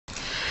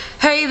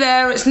Hey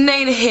there, it's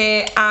Neneh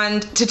here,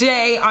 and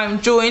today I'm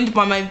joined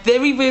by my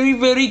very, very,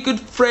 very good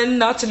friend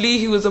Natalie,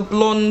 who is a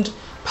blonde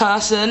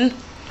person.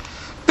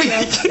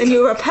 Yes, and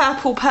you're a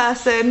purple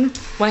person.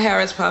 My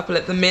hair is purple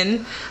at the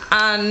min,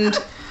 and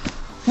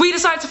we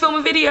decided to film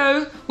a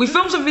video. We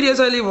filmed some videos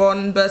earlier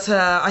on, but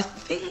I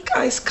think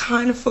I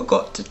kind of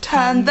forgot to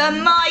Turn the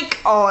mic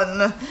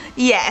on.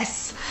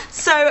 Yes.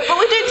 So, but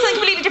we're doing something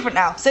completely different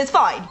now, so it's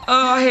fine.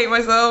 Oh, I hate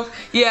myself.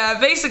 Yeah,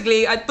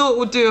 basically, I thought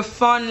we'd do a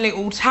fun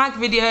little tag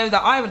video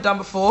that I haven't done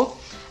before,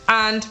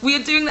 and we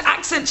are doing the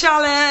accent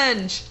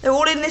challenge. They're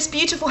all in this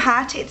beautiful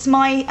hat. It's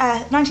my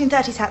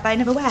 1930s hat that I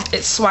never wear.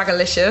 It's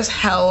swaggerlicious,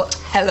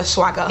 hella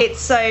swagger.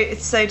 It's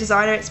so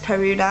designer. It's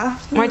Peruna.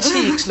 My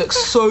cheeks look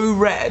so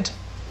red.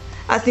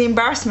 That's the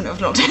embarrassment of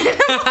not doing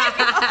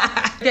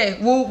it. Okay,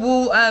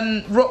 we'll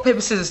rock, paper,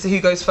 scissors to who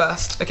goes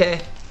first.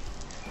 Okay.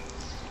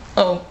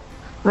 Oh,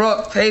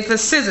 rock, paper,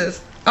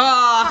 scissors.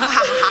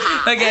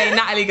 Ah. Okay,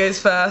 Natalie goes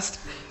first.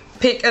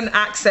 Pick an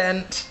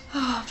accent.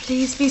 Oh,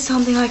 please be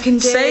something I can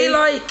do. Say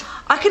like.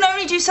 I can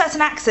only do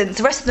certain accents.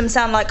 The rest of them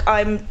sound like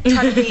I'm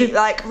trying to be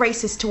like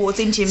racist towards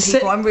Indian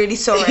people. I'm really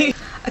sorry.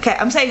 Okay,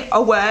 I'm saying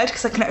a word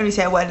because I can only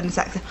say a word in this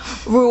accent.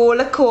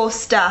 Roller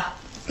coaster.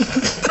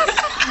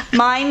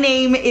 My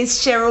name is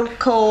Cheryl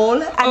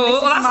Cole. And oh, this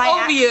is that's my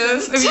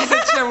obvious. accent. If you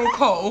said Cheryl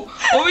Cole,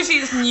 obviously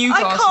it's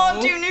Newcastle. I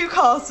can't do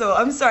Newcastle.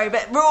 I'm sorry,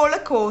 but roller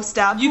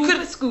coaster. You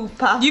could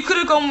scooper. You could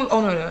have gone with.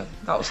 Oh no,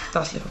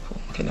 that's Liverpool.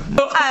 Okay, never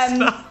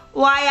mind.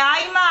 Why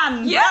I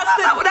man? Yeah,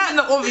 that would have been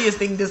the obvious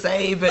thing to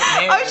say, but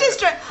no. I was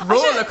just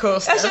roller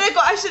coaster. I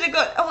should have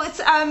got. Oh, it's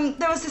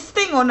there was this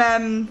thing on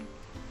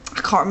I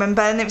can't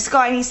remember, and there was a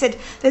guy and he said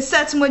there's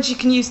certain words you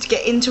can use to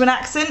get into an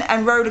accent,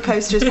 and roller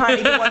coaster is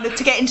apparently the one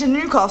to get into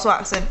Newcastle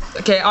accent.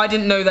 Okay, I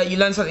didn't know that. You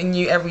learn something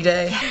new every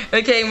day.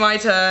 Okay, my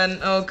turn.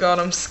 Oh god,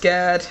 I'm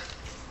scared.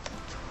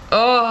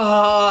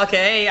 Oh,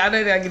 okay, I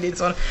don't think I can do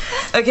this one.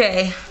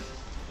 Okay.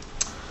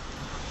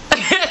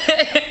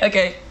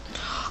 Okay.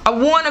 I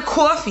want a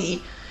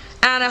coffee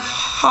and a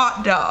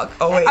hot dog.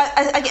 Oh wait.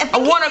 I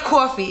want a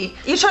coffee.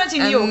 You're trying to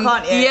do New York,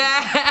 aren't you?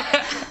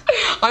 Yeah.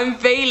 I'm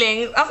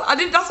failing.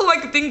 That's all I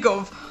could think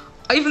of.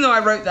 Even though I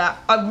wrote that.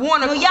 I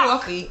want a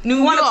coffee. New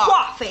York. A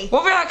coffee.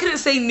 What if I couldn't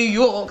say New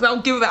York? That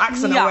would give the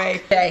accent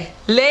away. Okay.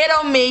 Lay it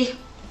on me.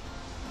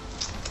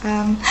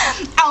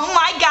 Oh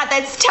my god,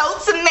 that's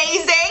totes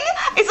amazing.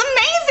 It's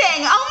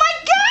amazing. Oh my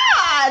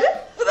god.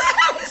 What the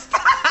hell is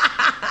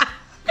that?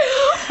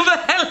 What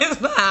the hell is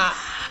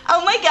that?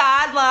 Oh my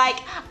god,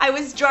 like I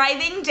was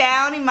driving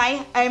down in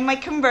my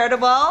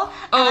convertible.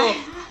 Oh,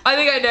 I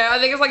think I know. I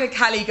think it's like a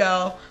Cali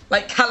girl.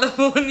 Like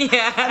California.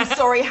 I'm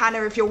sorry,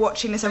 Hannah, if you're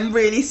watching this. I'm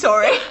really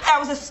sorry. That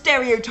was a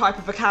stereotype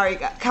of a Cali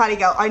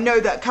girl. I know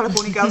that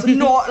California girls are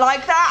not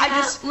like that.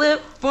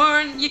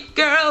 California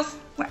girls.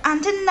 We're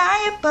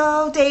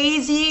undeniable.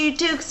 Daisy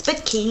Dukes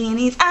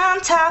bikinis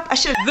on top. I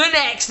should. The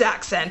next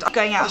accent.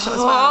 Going out shot as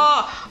well.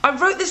 Oh, I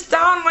wrote this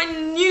down and I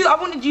knew I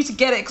wanted you to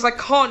get it because I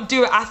can't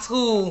do it at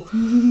all.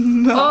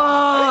 No.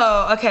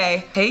 Oh,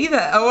 okay. Hey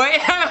there. Oh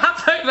wait,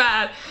 that's so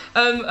bad.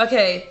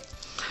 Okay.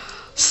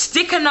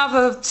 Stick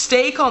another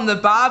steak on the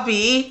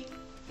barbie.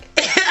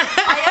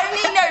 I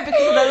only know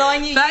because of the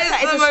line you used.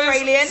 That is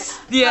Australian.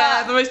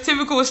 Yeah, the most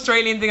typical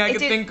Australian thing I could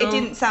think of. It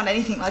didn't sound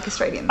anything like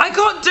Australian. I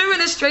can't do an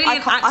Australian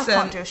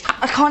accent.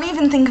 I can't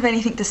even think of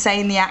anything to say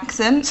in the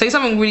accent. Say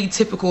something really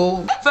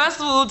typical. First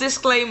of all,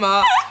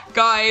 disclaimer,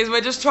 guys,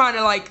 we're just trying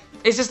to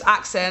it's just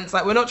accents.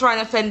 Like, we're not trying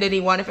to offend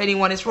anyone. If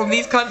anyone is from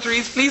these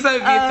countries, please don't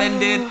be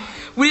offended.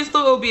 We just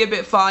thought it would be a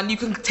bit fun. You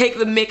can take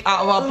the mick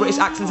out of our British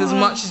accents as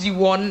much as you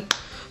want.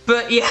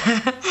 But yeah.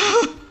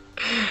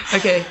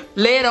 Okay,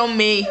 lay it on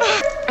me.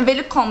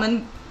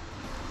 Willkommen.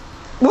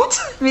 What?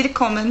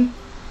 Willkommen.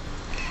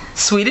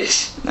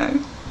 Swedish? No. I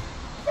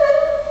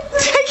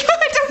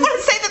don't want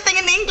to say the thing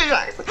in the English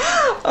accent.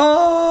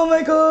 Oh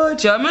my god.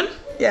 German?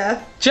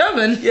 Yeah.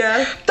 German?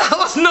 Yeah. That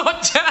was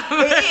not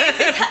German.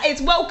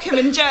 It's welcome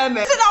in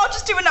German. So now I'll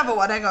just do another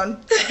one, hang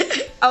on.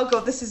 Oh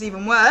god, this is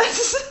even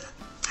worse.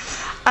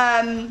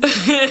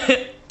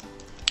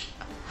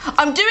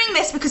 I'm doing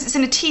this because it's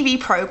in a TV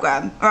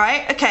program,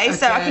 right? Okay,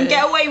 so I can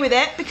get away with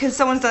it because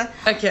someone's done.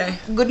 Okay.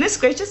 Goodness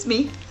gracious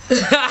me.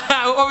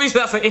 Obviously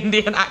that's an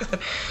Indian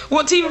accent.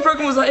 What TV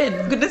program was that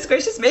in? Goodness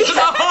gracious me. Is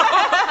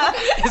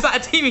that a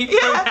TV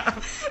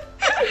program?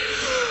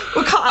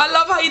 I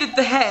love how you did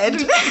the head.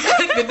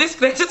 Goodness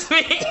gracious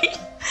me.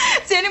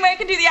 It's the only way I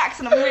can do the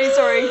accent. I'm really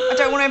sorry. I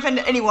don't want to offend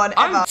anyone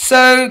ever.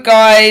 So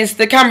guys,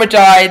 the camera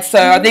died,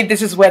 so I think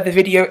this is where the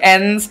video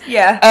ends.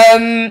 Yeah.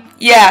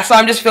 Yeah, so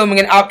I'm just filming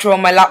an outro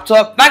on my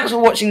laptop. Thanks for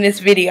watching this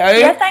video.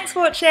 Yeah, thanks for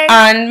watching.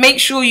 And make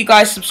sure you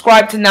guys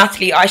subscribe to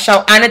Natalie. I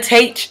shall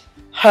annotate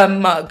her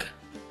mug.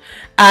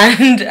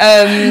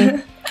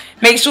 And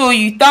make sure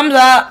you thumbs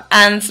up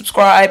and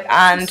subscribe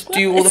and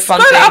do all the fun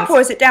things. Scroll it up or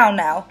is it down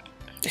now?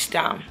 It's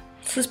down.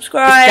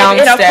 Subscribe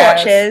in our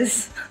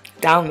watches.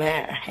 Down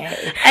there.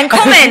 Hey. And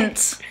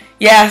comment.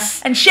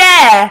 Yes. And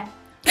share.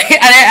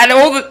 and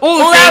all the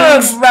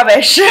things.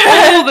 Rubbish.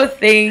 All the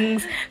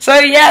things. So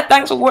yeah,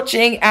 thanks for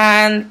watching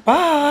and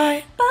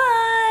bye.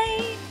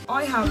 Bye.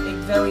 I have a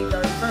very,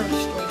 very, very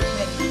strange